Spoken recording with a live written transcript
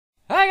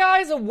Hey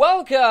guys, and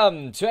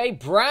welcome to a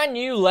brand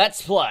new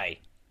Let's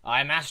Play.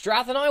 I'm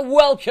Masterath, and I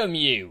welcome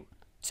you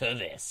to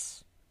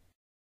this.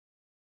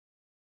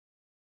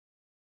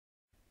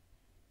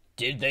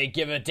 Did they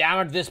give a damn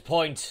at this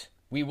point?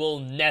 We will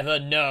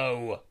never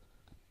know.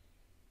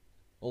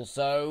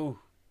 Also,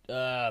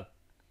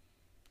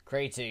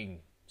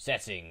 creating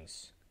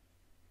settings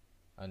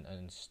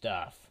and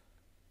stuff.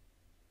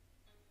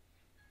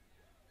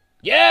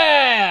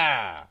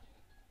 Yeah!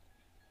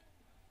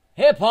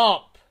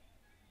 Hip-hop!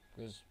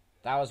 Because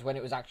that was when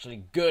it was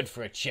actually good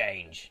for a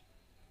change.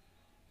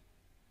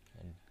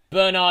 And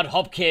Bernard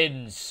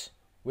Hopkins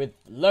with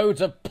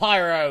loads of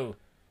pyro.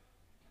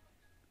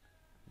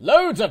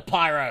 Loads of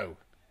pyro!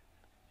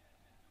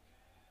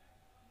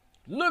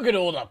 Look at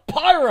all the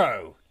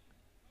pyro!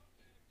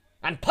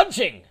 And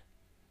punching!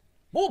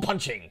 More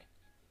punching!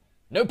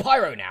 No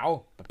pyro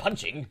now, but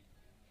punching.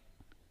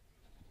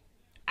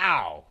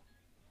 Ow!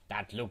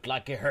 That looked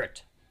like it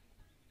hurt.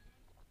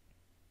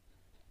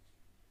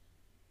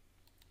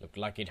 Looked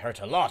like it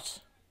hurt a lot.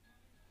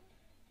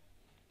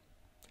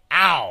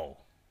 Ow!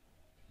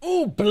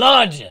 Ooh,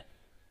 blood!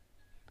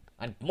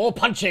 And more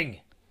punching!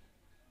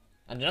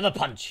 And another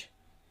punch.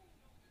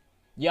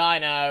 Yeah, I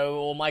know,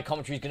 all my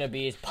commentary's gonna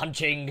be is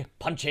punching,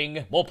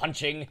 punching, more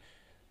punching.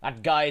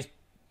 That guy's...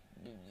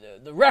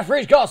 The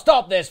referee's gotta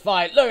stop this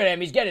fight. Look at him,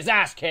 he's getting his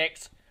ass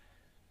kicked.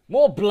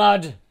 More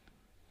blood.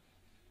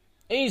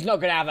 He's not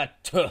gonna have a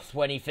tooth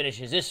when he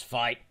finishes this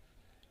fight.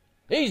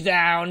 He's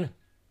down.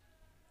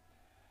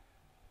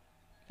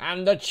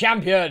 And the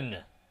champion!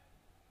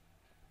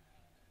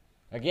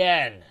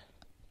 Again.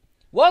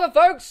 Welcome,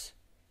 folks,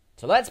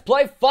 to Let's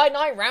Play Fight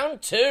Night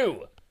Round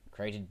 2.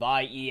 Created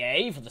by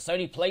EA for the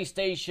Sony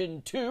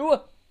PlayStation 2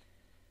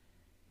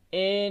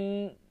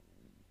 in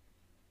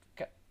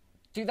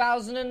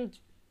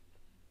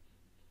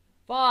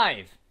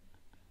 2005.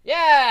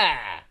 Yeah!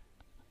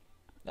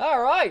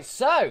 Alright,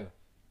 so,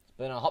 it's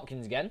Bernard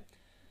Hopkins again.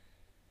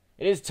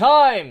 It is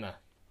time!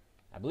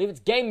 I believe it's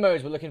game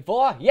modes we're looking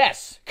for.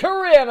 Yes,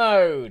 career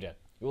mode.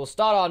 We will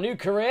start our new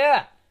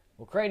career.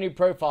 We'll create a new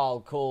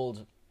profile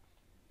called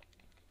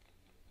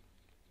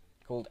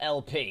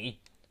LP,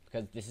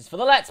 because this is for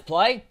the Let's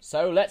Play.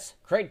 So let's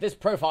create this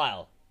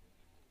profile.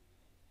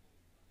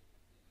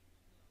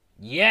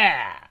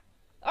 Yeah.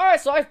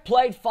 Alright, so I've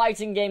played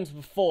fighting games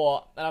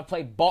before, and I've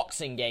played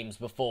boxing games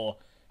before.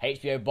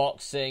 HBO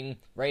Boxing,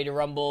 Raider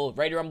Rumble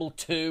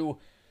 2.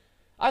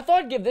 I thought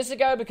I'd give this a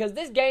go because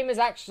this game is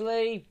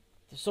actually...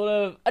 sort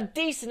of a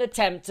decent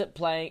attempt at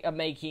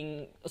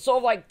making sort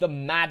of like the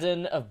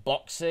Madden of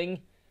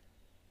boxing.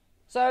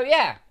 So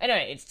yeah,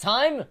 anyway, it's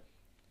time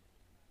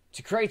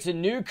to create a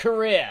new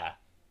career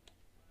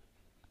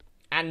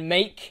and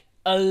make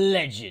a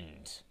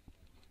legend.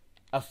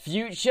 A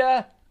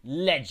future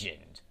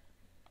legend.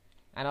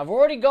 And I've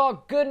already got a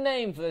good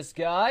name for this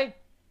guy.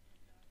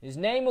 His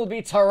name will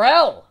be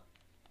Terrell.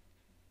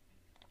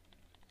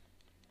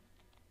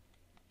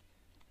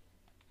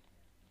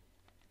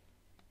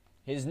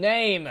 His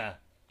name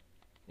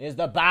is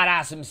the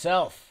badass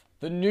himself,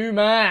 the new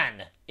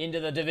man into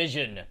the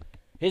division.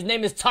 His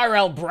name is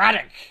Tyrell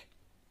Braddock.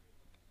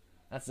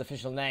 That's the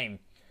official name.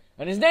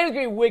 And his name is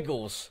going to be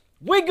Wiggles.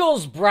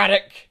 Wiggles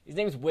Braddock. His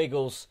name is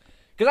Wiggles.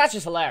 Because that's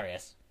just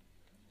hilarious.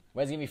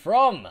 Where's he going to be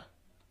from?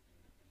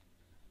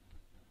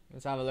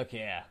 Let's have a look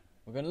here.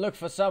 We're going to look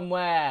for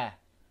somewhere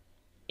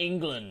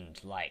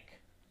England-like.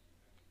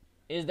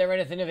 Is there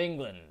anything of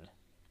England?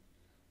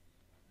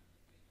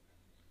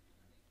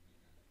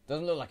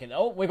 Doesn't look like it.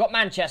 Oh, we've got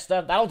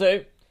Manchester. That'll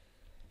do.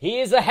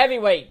 He is a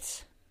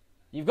heavyweight.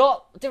 You've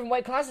got different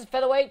weight classes.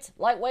 Featherweight,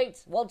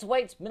 lightweight,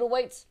 welterweight,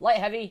 middleweight, light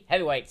heavy,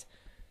 heavyweight.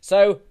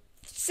 So,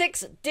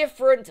 6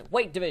 different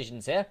weight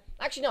divisions here.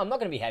 Actually, no, I'm not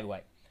going to be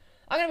heavyweight.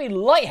 I'm going to be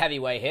light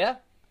heavyweight here.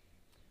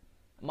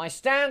 My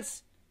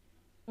stance,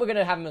 we're going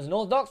to have him as an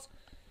orthodox.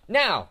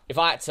 Now, if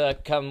I had to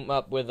come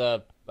up with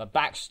a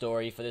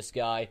backstory for this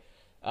guy...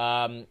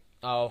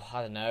 oh,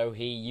 I don't know,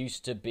 he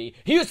used to be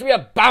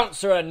a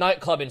bouncer at a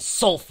nightclub in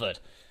Salford.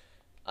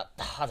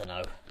 I don't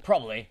know,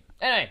 probably.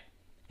 Anyway,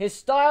 his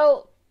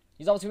style,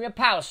 he's obviously going to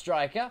be a power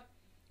striker.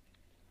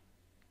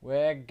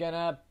 We're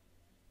gonna...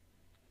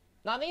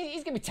 No, I mean,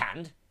 he's going to be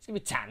tanned. He's going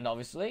to be tanned,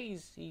 obviously.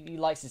 He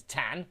likes his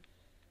tan.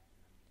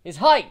 His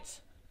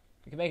height.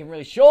 We can make him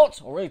really short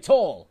or really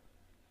tall.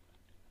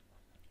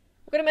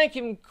 We're going to make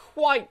him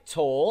quite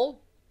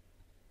tall.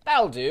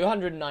 That'll do,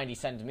 190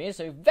 centimeters,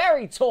 so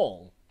very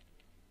tall.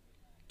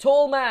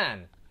 Tall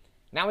man.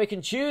 Now we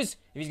can choose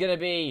if he's going to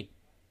be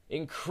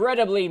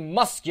incredibly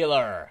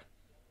muscular.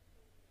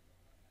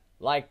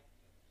 Like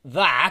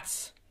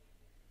that.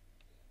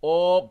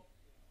 Or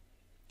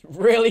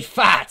really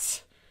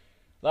fat.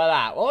 Like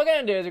that. What we're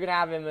going to do is we're going to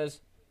have him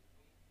as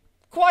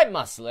quite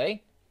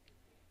muscly.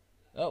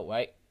 Oh,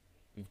 wait.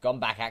 We've gone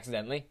back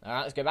accidentally.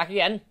 Alright, let's go back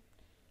again.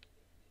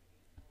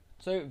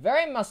 So,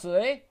 very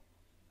muscly.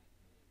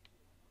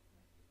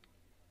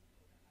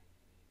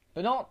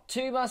 But not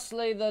too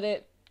muscly that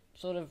it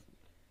sort of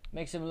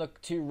makes him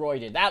look too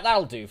roided.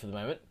 That'll do for the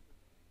moment.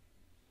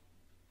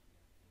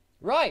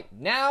 Right,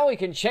 now we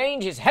can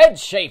change his head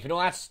shape and all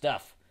that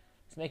stuff.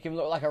 Let's make him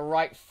look like a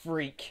right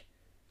freak.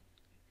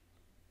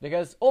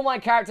 Because all my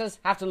characters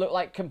have to look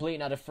like complete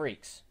and utter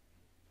freaks.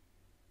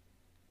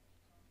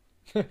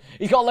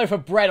 He's got a loaf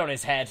of bread on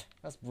his head.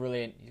 That's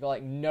brilliant. He's got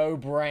like no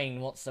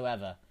brain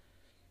whatsoever.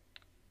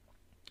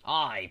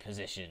 Eye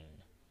position.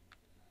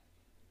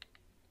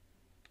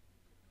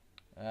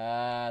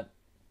 That'll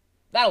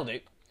do.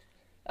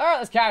 Alright,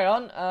 let's carry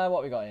on.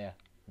 What we got here?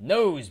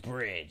 Nose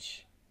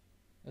bridge.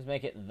 Let's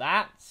make it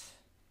that.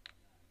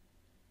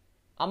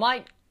 I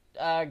might,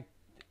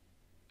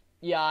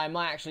 yeah, I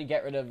might actually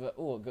get rid of,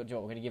 oh, good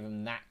job. We're going to give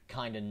him that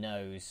kind of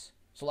nose.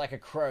 So like a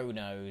crow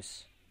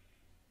nose.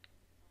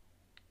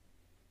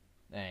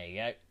 There you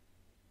go.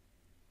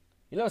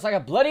 He looks like a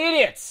bloody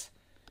idiot!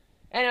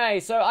 Anyway,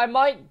 so I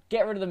might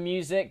get rid of the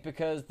music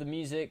because the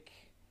music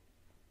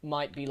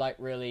might be like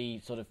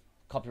really sort of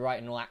copyright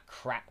and all that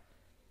crap.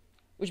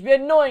 Which would be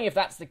annoying if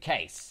that's the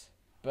case.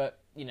 But,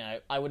 you know,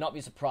 I would not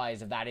be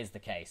surprised if that is the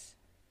case.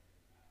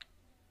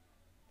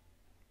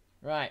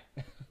 Right.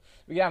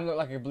 We can have him look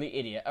like a complete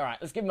idiot. Alright,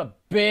 let's give him a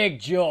big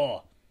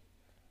jaw.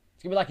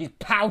 It's gonna be like he's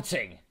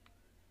pouting.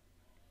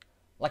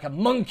 Like a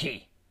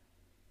monkey.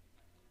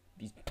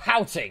 He's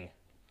pouting.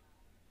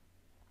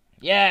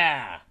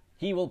 Yeah!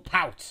 He will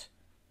pout.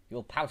 He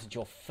will pout at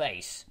your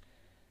face.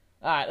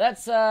 Alright,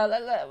 let's, we're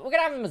gonna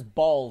have him as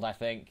bald, I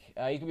think.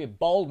 He's gonna be a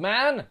bald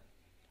man.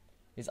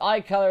 His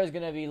eye color is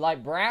gonna be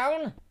light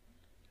brown.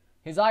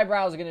 His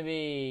eyebrows are gonna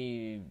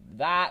be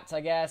that,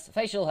 I guess.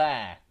 Facial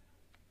hair.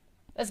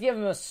 Let's give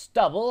him a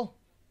stubble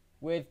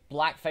with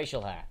black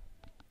facial hair.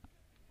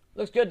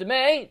 Looks good to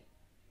me.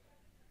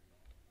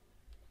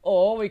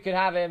 Or we could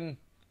have him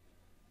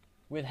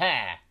with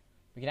hair.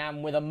 We can have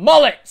him with a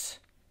mullet.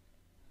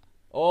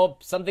 Or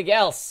something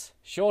else.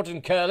 Short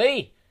and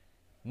curly.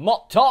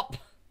 Mop top.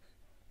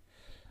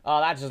 Oh,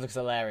 that just looks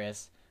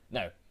hilarious.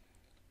 No.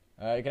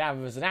 You can have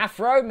him as an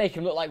afro. Make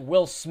him look like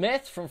Will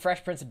Smith from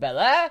Fresh Prince of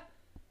Bel-Air.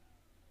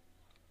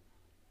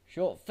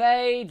 Short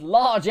fade.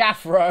 Large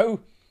afro.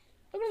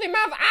 Look at the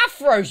amount of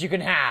afros you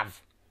can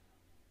have.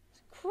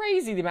 It's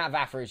crazy the amount of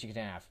afros you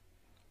can have.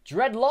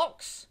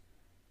 Dreadlocks.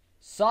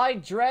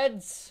 Side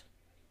dreads.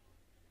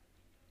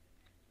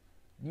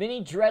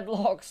 Mini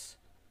dreadlocks.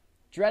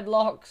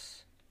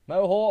 Dreadlocks.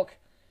 Mohawk.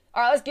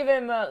 Alright, let's give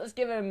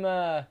him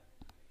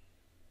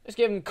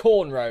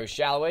cornrows,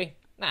 shall we?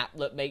 That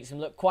look makes him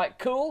look quite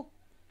cool.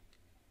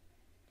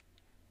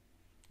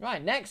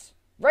 Right, next.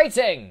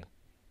 Rating.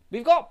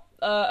 We've got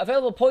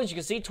available points, you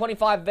can see.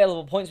 25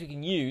 available points we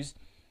can use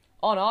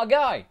on our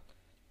guy.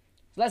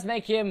 So let's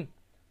make him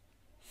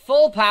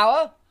full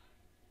power.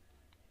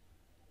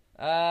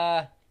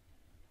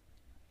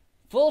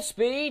 Full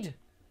speed.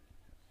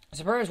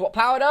 So pretty much what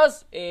power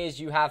does is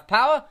you have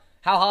power,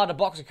 how hard a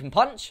boxer can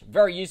punch,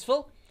 very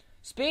useful.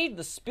 Speed,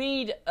 the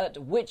speed at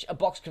which a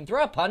boxer can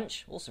throw a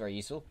punch, also very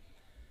useful.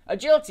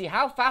 Agility,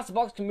 how fast a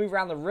boxer can move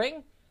around the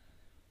ring.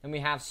 And we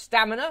have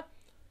stamina.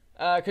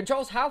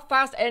 Controls how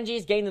fast energy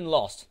is gained and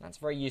lost. That's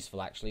very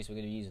useful actually, so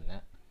we're going to be using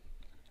that.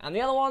 And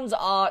the other ones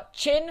are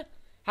chin,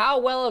 how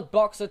well a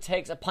boxer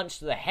takes a punch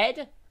to the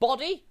head.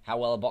 Body, how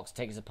well a boxer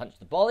takes a punch to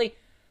the body.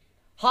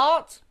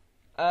 Heart,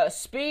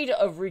 speed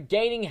of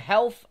regaining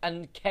health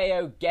and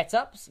KO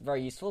get-ups,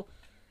 very useful.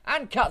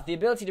 And cuts, the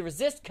ability to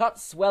resist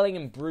cuts, swelling,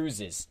 and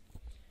bruises.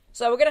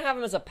 So we're going to have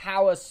him as a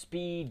power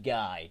speed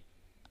guy.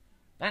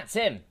 That's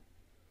him.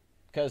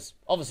 Because,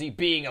 obviously,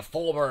 being a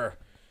former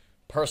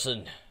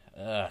person,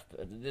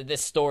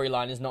 this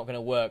storyline is not going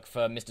to work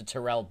for Mr.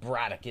 Terrell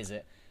Braddock, is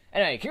it?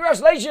 Anyway,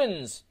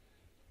 congratulations!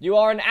 You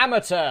are an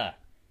amateur.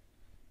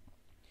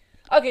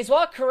 Okay, so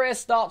our career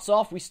starts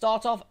off, we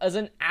start off as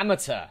an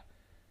amateur.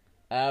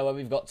 Where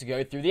we've got to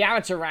go through the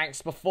amateur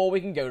ranks before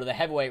we can go to the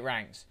heavyweight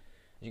ranks.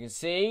 As you can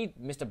see,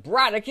 Mr.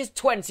 Braddock is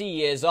 20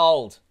 years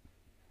old.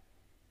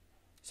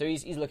 So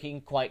he's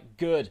looking quite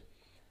good.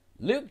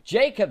 Luke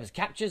Jacobs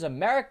captures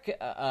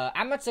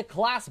amateur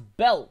class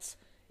belt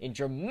in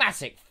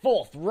dramatic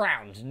 4th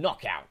round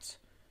knockout.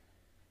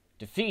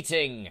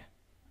 Defeating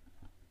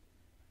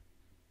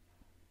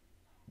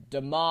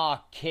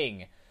Damar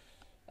King.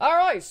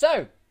 Alright,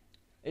 so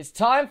it's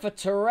time for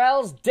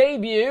Terrell's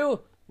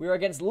debut. We're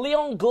against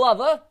Leon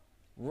Glover.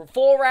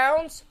 4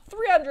 rounds,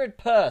 300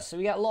 purse. So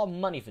we got a lot of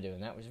money for doing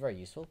that, which is very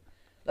useful.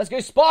 Let's go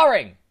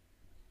sparring.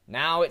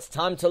 Now it's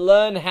time to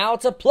learn how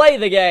to play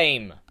the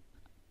game.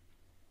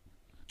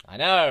 I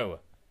know.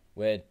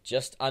 We're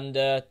just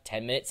under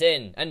 10 minutes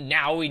in. And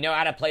now we know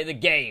how to play the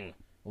game.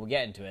 We'll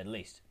get into it at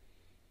least.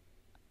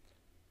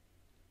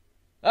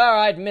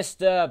 Alright,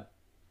 Mr.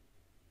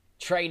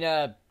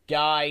 Trainer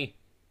guy.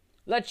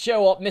 Let's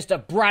show what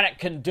Mr. Braddock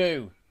can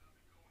do.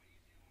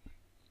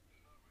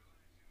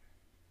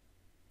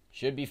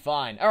 Should be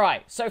fine.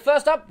 Alright, so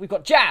first up, we've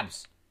got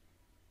jabs.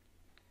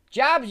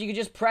 Jabs, you can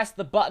just press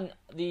the button,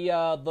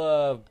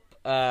 the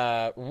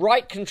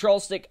right control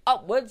stick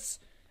upwards,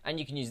 and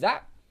you can use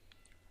that.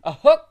 A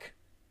hook.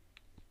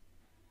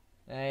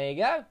 There you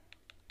go.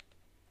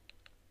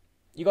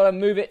 You got to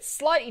move it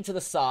slightly to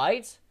the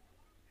side.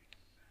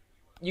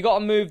 you got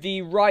to move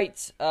the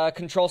right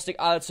control stick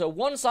either to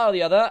one side or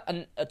the other,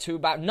 and to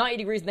about 90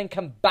 degrees, and then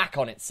come back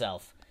on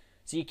itself.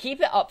 So you keep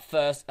it up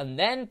first, and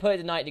then put it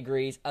to 90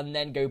 degrees, and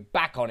then go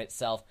back on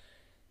itself.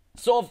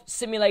 Sort of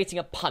simulating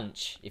a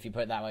punch, if you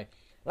put it that way.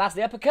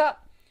 Lastly, uppercut.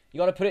 You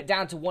got to put it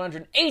down to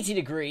 180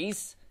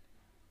 degrees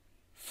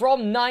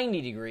from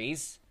 90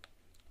 degrees,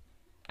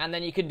 and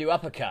then you can do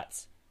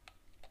uppercuts.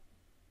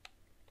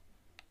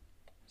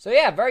 So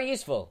yeah, very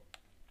useful.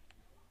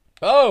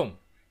 Boom!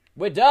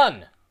 We're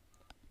done.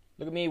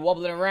 Look at me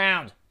wobbling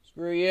around.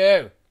 Screw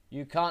you.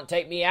 You can't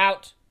take me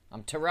out.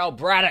 I'm Terrell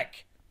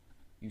Braddock.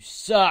 You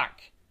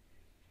suck.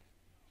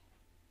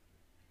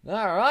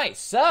 Alright,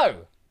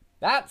 so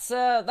that's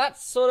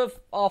sort of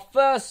our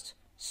first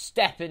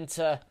step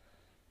into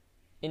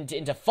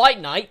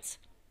Fight Night.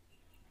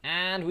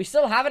 And we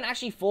still haven't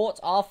actually fought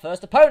our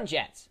first opponent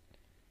yet.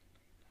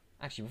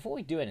 Actually, before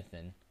we do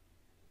anything,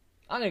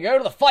 I'm going to go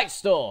to the fight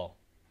store.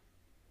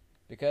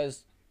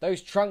 Because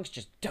those trunks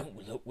just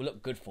don't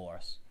look good for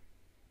us.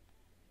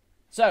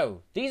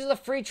 So, these are the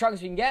 3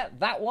 trunks we can get.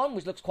 That one,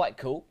 which looks quite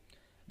cool.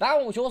 That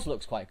one, which also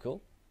looks quite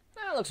cool.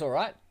 That looks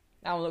alright.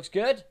 That one looks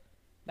good.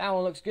 That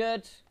one looks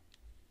good.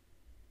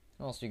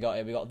 What else we got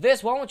here? We got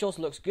this one, which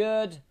also looks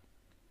good.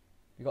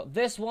 We got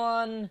this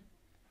one,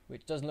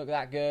 which doesn't look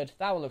that good.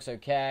 That one looks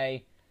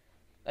okay.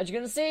 As you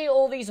can see,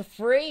 all these are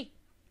free.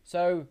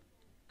 So,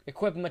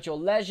 equip them at your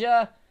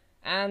leisure.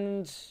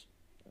 And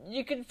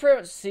you can pretty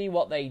much see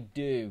what they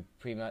do,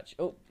 pretty much.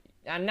 Oh,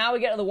 and now we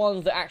get to the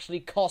ones that actually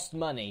cost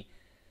money.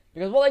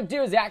 Because what they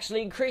do is they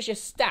actually increase your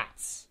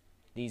stats.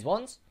 These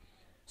ones.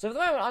 So for the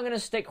moment, I'm going to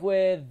stick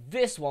with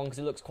this one because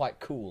it looks quite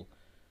cool.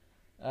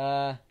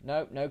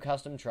 No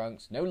custom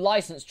trunks. No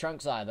licensed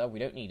trunks either. We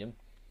don't need them.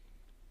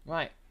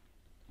 Right.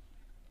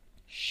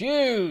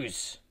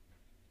 Shoes.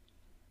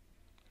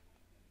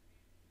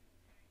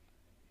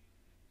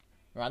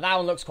 Right, that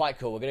one looks quite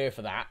cool. We're going to go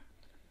for that.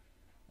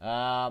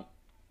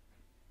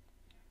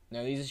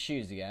 No, these are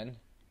shoes again.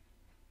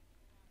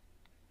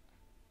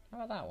 How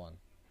about that one?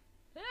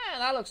 Yeah,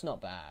 that looks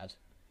not bad.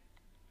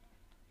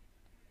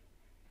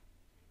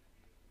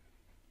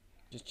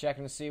 Just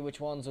checking to see which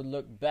ones would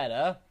look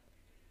better.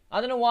 I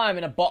don't know why I'm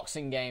in a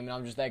boxing game and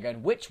I'm just there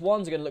going, which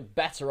ones are going to look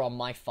better on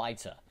my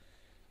fighter?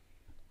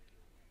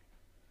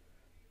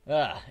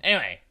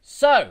 Anyway,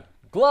 so,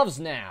 gloves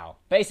now.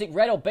 Basic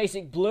red or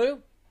basic blue?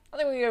 I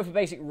think we can go for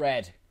basic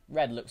red.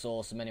 Red looks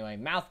awesome anyway.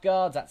 Mouth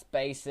guards, that's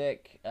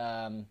basic. We've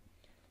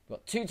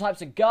got 2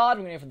 types of guard.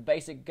 We're going to go for the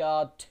basic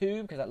guard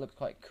 2 because that looks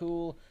quite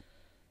cool.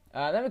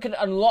 Then we can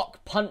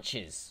unlock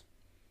punches,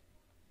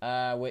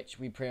 which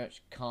we pretty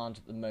much can't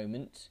at the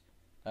moment.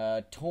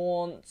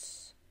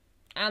 Taunts,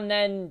 and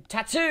then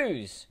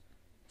tattoos.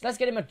 So let's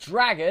get him a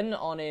dragon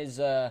on his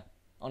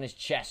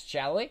chest,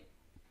 shall we?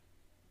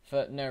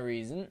 For no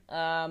reason.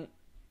 On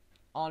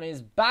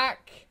his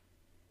back,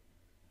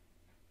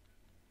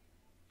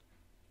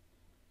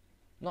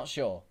 not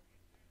sure.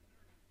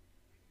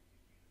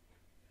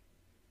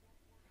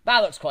 That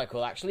looks quite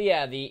cool, actually.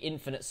 Yeah, the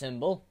infinite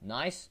symbol,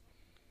 nice.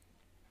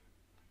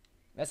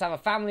 Let's have a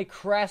family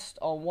crest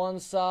on one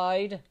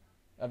side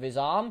of his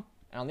arm.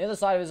 And on the other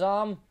side of his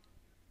arm,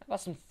 how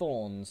about some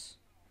thorns?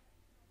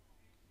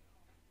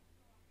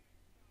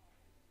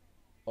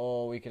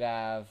 Or we could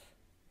have...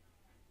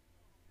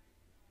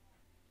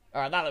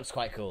 Alright, that looks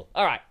quite cool.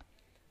 Alright.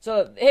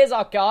 So, here's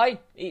our guy.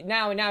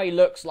 Now he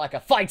looks like a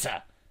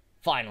fighter.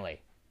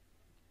 Finally.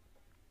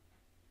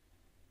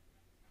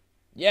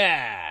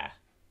 Yeah!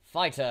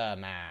 Fighter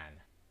man.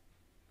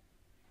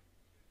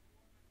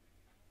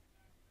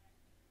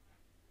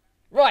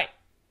 Right,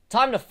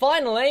 time to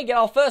finally get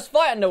our first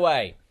fight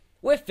underway.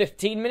 We're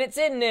 15 minutes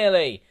in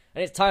nearly,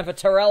 and it's time for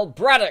Terrell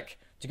Braddock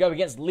to go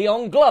against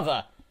Leon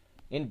Glover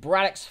in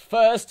Braddock's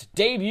first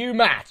debut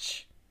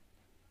match.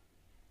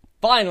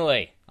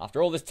 Finally,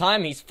 after all this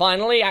time, he's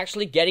finally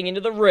actually getting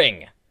into the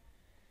ring.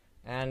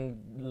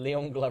 And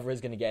Leon Glover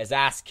is going to get his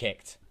ass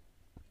kicked.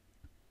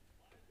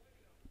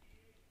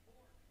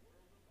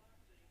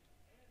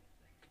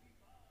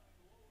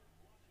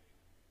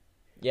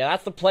 Yeah,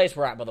 that's the place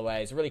we're at, by the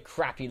way. It's a really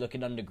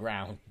crappy-looking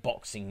underground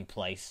boxing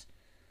place.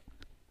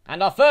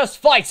 And our first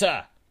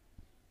fighter!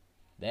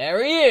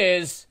 There he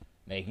is,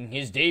 making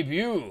his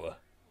debut.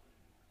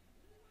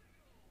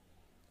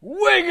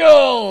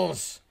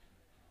 Wiggles!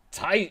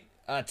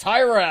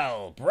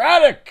 Tyrell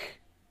Braddock!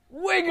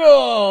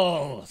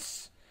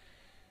 Wiggles!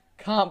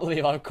 Can't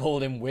believe I've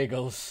called him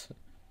Wiggles.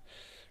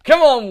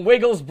 Come on,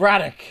 Wiggles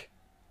Braddock.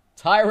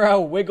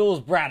 Tyrell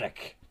Wiggles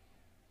Braddock.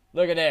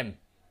 Look at him.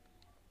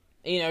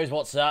 He knows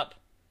what's up.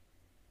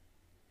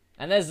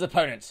 And there's his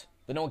opponent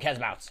that no one cares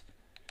about.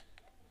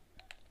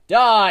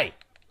 Die!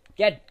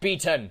 Get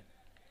beaten.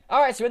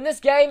 Alright, so in this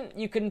game,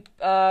 you can,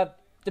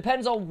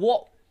 depends on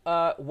what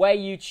way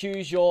you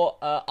choose your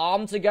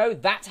arm to go.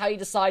 That's how you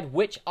decide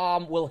which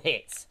arm will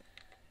hit.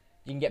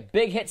 You can get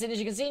big hits in, as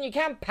you can see, and you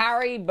can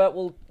parry, but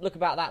we'll look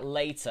about that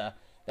later.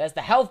 There's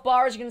the health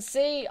bar, as you can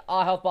see.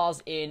 Our health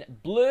bar's in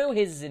blue,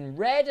 his is in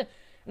red. And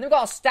then we've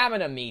got our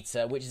stamina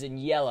meter, which is in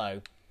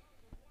yellow.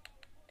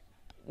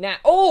 Now,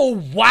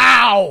 oh,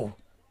 wow!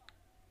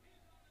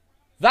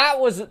 That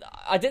was...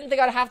 I didn't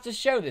think I'd have to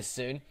show this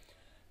soon.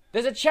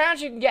 There's a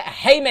chance you can get a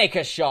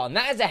Haymaker shot, and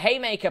that is a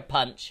Haymaker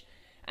punch.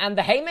 And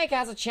the Haymaker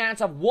has a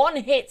chance of one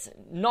hit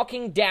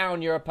knocking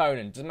down your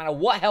opponent. Doesn't matter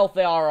what health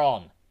they are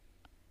on.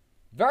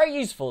 Very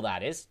useful,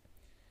 that is.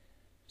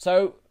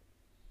 So,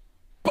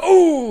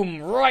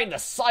 boom! Right in the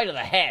side of the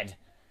head.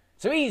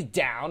 So he's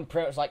down,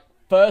 pretty much like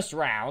first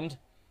round.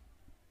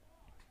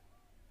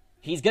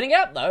 He's going to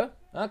get up, though.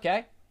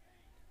 Okay.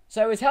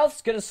 So his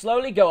health's going to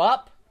slowly go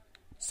up.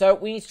 So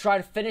we need to try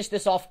and finish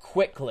this off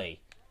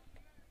quickly.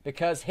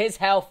 Because his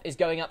health is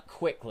going up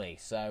quickly.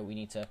 So we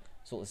need to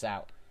sort this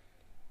out.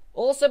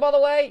 Also, by the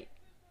way,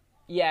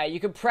 yeah, you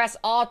can press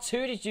R2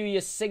 to do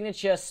your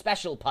signature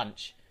special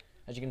punch.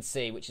 As you can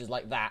see, which is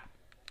like that.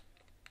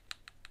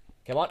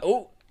 Come on.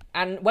 Oh,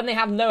 and when they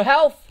have no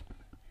health,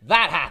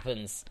 that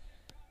happens.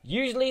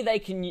 Usually they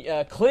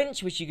can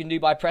clinch, which you can do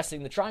by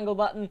pressing the triangle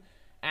button.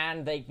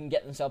 And they can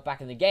get themselves back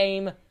in the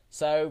game.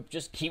 So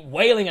just keep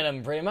wailing at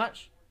them, pretty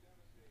much.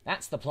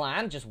 That's the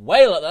plan. Just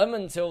wail at them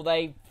until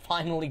they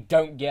finally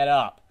don't get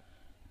up.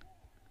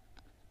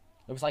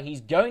 Looks like he's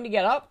going to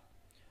get up.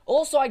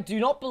 Also, I do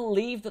not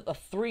believe that the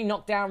 3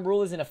 knockdown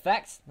rule is in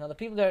effect. Now, the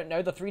people who don't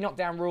know, the 3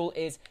 knockdown rule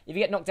is if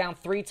you get knocked down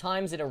 3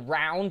 times in a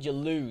round, you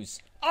lose.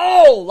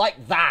 Oh,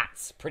 like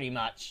that, pretty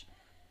much.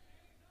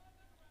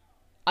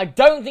 I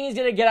don't think he's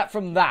going to get up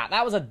from that.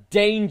 That was a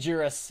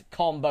dangerous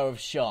combo of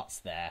shots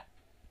there.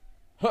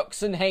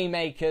 Hooks and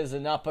haymakers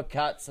and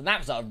uppercuts, and that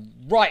was a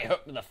right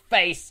hook to the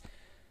face.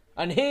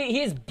 And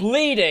he is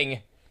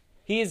bleeding.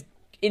 He is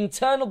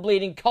internal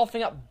bleeding,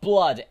 coughing up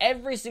blood.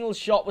 Every single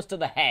shot was to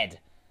the head.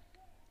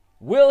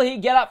 Will he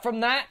get up from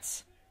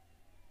that?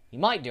 He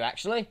might do,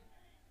 actually.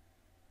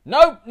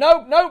 Nope,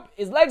 nope, nope.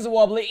 His legs are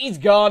wobbly. He's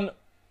gone.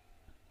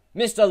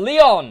 Mr.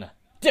 Leon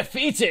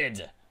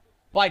defeated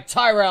by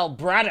Tyrell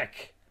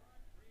Braddock.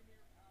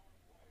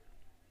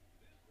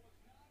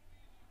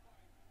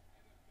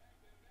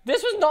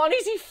 This was not an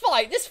easy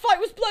fight. This fight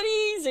was bloody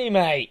easy,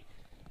 mate.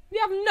 You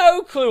have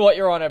no clue what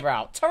you're on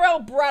about. Tyrell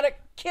Braddock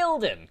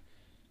killed him.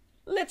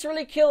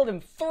 Literally killed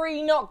him.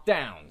 3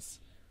 knockdowns.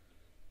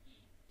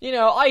 You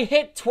know, I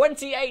hit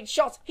 28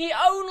 shots. He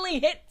only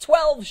hit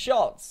 12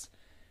 shots.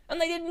 And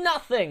they did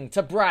nothing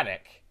to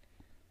Braddock.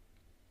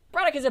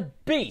 Braddock is a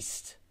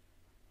beast.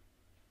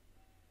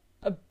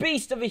 A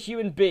beast of a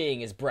human being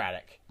is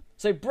Braddock.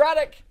 So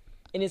Braddock,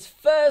 in his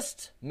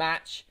first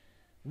match,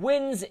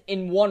 wins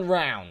in 1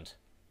 round.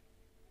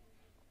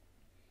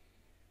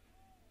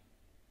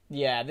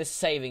 Yeah, this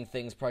saving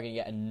thing's probably going to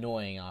get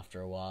annoying after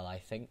a while, I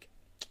think.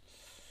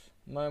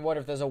 I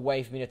wonder if there's a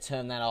way for me to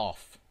turn that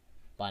off,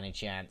 by any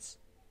chance.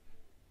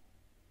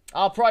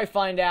 I'll probably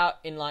find out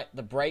in, like,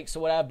 the breaks or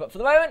whatever. But for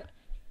the moment,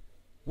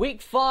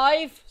 week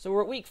 5. So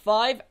we're at week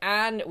 5,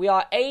 and we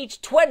are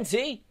age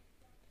 20.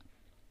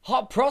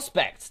 Hot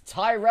prospect,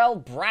 Tyrell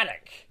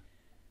Braddock.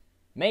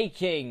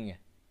 Making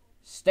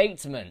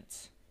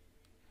statement.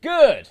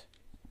 Good.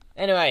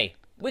 Anyway,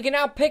 we can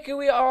now pick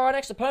who our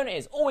next opponent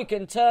is. Or we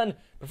can turn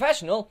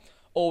professional,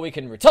 or we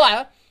can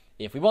retire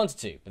if we wanted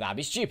to. But that would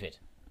be stupid.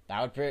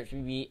 That would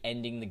probably be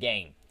ending the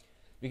game.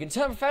 We can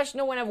turn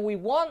professional whenever we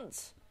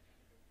want,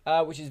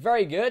 which is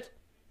very good.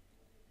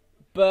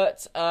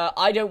 But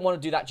I don't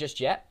want to do that just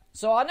yet.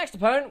 So our next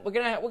opponent, we're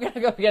gonna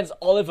go against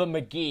Oliver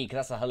McGee,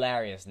 because that's a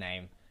hilarious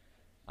name,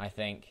 I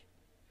think.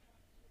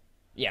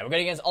 Yeah, we're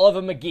going against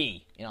Oliver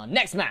McGee in our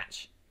next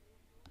match.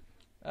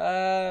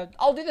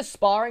 I'll do the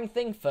sparring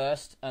thing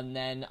first, and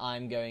then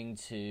I'm going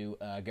to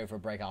go for a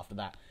break after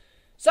that.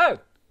 So,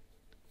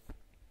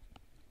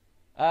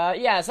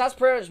 yeah, so that's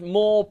pretty much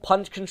more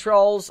punch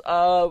controls.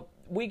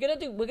 We're gonna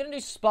do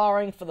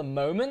sparring for the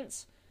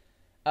moment.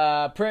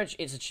 Pretty much,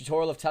 it's a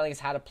tutorial of telling us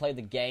how to play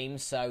the game.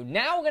 So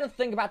now we're gonna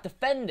think about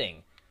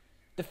defending.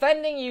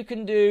 Defending you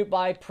can do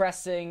by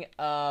pressing,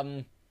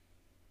 as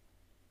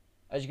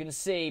you can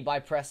see, by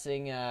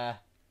pressing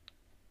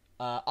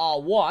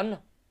R1.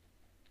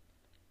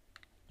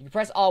 You can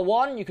press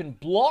R1, you can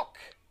block.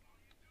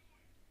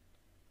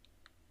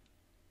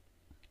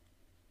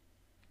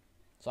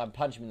 So I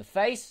punch him in the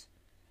face.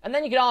 And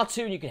then you can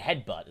R2 and you can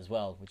headbutt as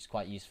well, which is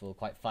quite useful,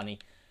 quite funny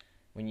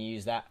when you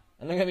use that.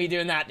 And I'm going to be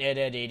doing that.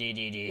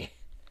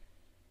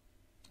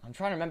 I'm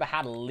trying to remember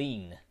how to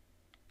lean,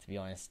 to be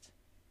honest.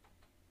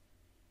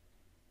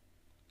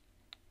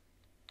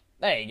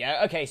 There you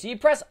go. Okay, so you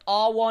press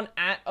R1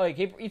 at... Oh,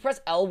 you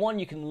press L1,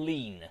 you can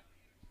lean.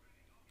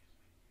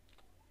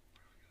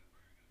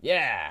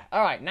 Yeah.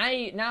 Alright,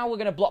 now we're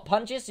going to block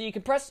punches. So you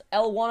can press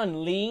L1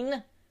 and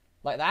lean,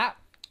 like that.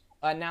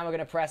 And now we're going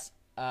to press...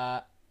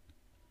 we're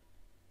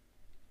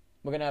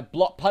going to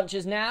block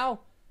punches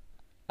now.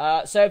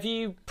 So if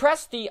you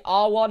press the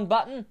R1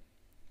 button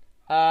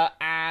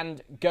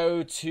and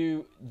go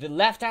to the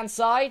left-hand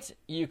side,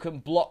 you can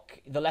block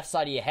the left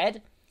side of your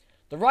head.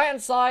 The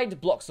right-hand side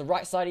blocks the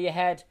right side of your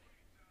head.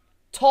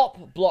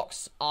 Top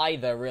blocks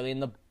either,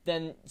 really.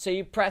 So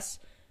you press...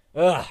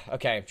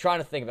 okay, I'm trying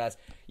to think about this.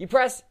 You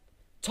press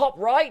top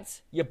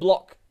right, you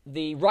block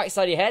the right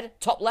side of your head.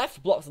 Top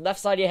left blocks the left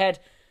side of your head.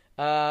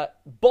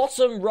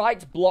 Bottom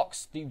right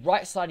blocks the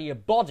right side of your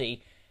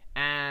body.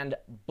 and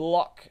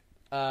block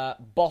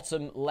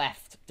bottom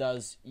left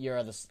does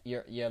your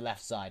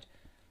left side.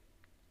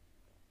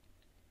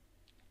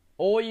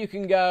 Or you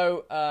can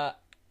go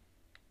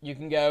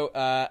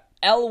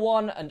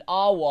L1 and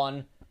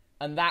R1,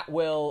 and that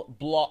will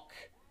block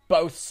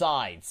both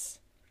sides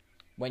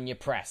when you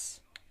press.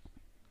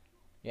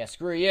 Yeah,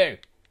 screw you.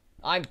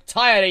 I'm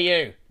tired of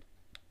you.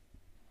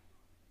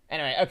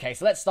 Anyway, okay,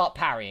 so let's start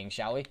parrying,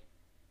 shall we?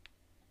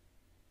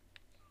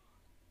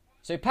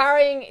 So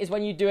parrying is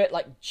when you do it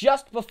like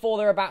just before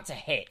they're about to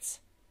hit.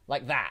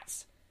 Like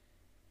that.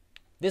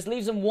 This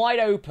leaves them wide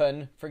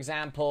open, for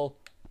example,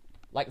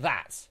 like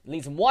that. It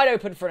leaves them wide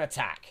open for an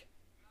attack.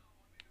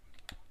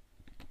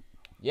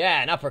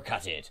 Yeah, an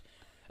uppercutted.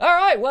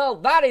 Alright, well,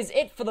 that is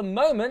it for the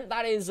moment.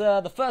 That is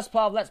the first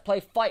part of Let's Play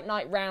Fight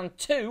Night Round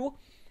 2.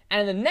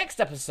 And in the next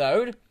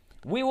episode,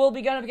 we will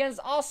be going up against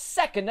our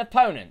second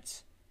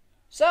opponent.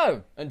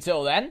 So,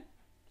 until then,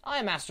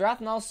 I'm Masterath,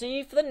 and I'll see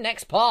you for the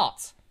next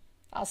part.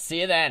 I'll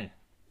see you then.